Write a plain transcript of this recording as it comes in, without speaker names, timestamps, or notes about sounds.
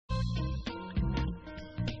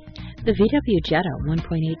The VW Jetta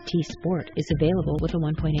 1.8T Sport is available with a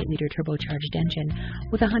 1.8-liter turbocharged engine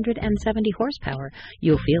with 170 horsepower.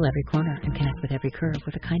 You'll feel every corner and connect with every curve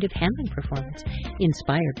with a kind of handling performance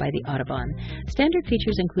inspired by the Autobahn. Standard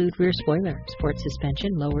features include rear spoiler, sport suspension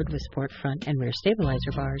lowered with sport front and rear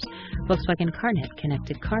stabilizer bars, Volkswagen CarNet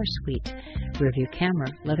connected car suite, rearview camera,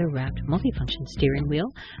 leather-wrapped multifunction steering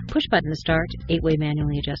wheel, push-button start, 8-way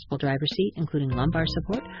manually adjustable driver's seat including lumbar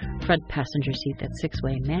support, front passenger seat that's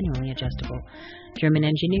 6-way manually adjustable. German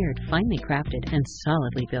engineered, finely crafted, and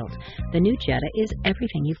solidly built, the new Jetta is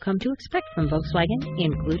everything you've come to expect from Volkswagen,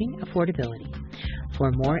 including affordability.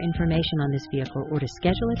 For more information on this vehicle or to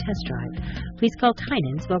schedule a test drive, please call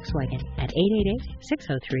Tynan's Volkswagen at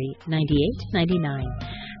 888-603-9899.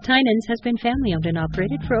 Tynan's has been family-owned and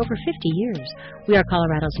operated for over 50 years. We are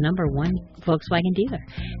Colorado's #1 Volkswagen dealer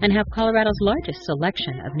and have Colorado's largest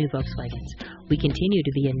selection of new Volkswagens. We continue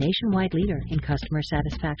to be a nationwide leader in customer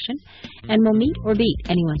satisfaction and will meet or beat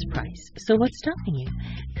anyone's price. So what's stopping you?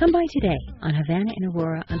 Come by today on Havana and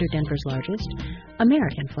Aurora under Denver's largest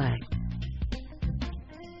American flag.